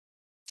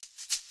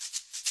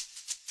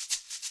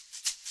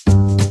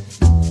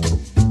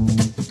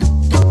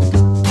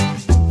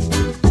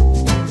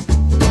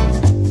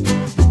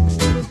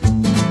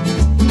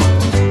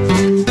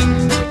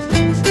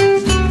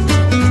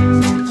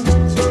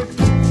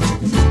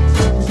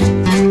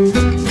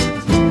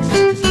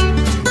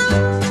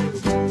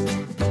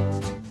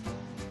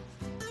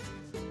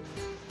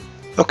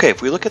Okay,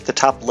 if we look at the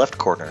top left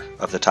corner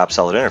of the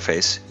TopSolid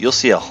interface, you'll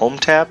see a Home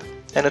tab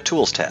and a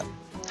Tools tab.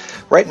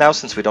 Right now,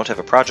 since we don't have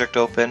a project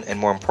open, and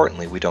more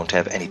importantly, we don't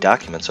have any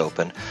documents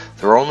open,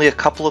 there are only a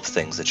couple of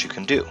things that you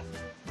can do.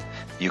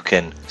 You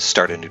can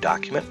start a new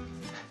document,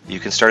 you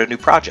can start a new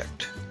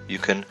project, you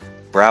can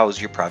browse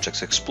your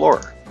Projects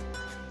Explorer.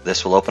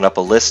 This will open up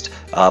a list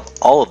of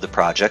all of the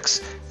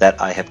projects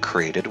that I have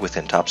created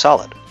within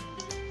TopSolid.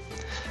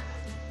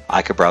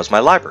 I could browse my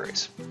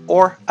libraries,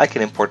 or I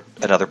can import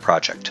another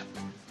project.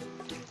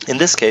 In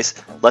this case,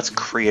 let's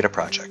create a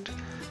project.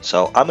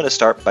 So I'm going to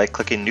start by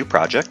clicking New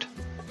Project.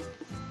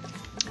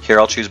 Here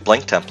I'll choose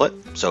Blank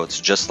Template, so it's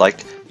just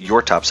like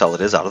your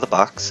TopSolid is out of the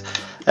box,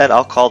 and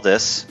I'll call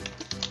this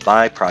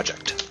My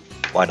Project.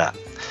 Why not?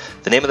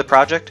 The name of the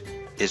project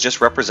is just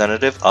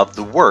representative of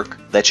the work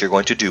that you're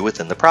going to do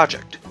within the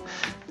project.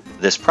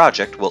 This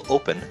project will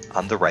open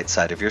on the right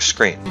side of your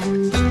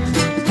screen.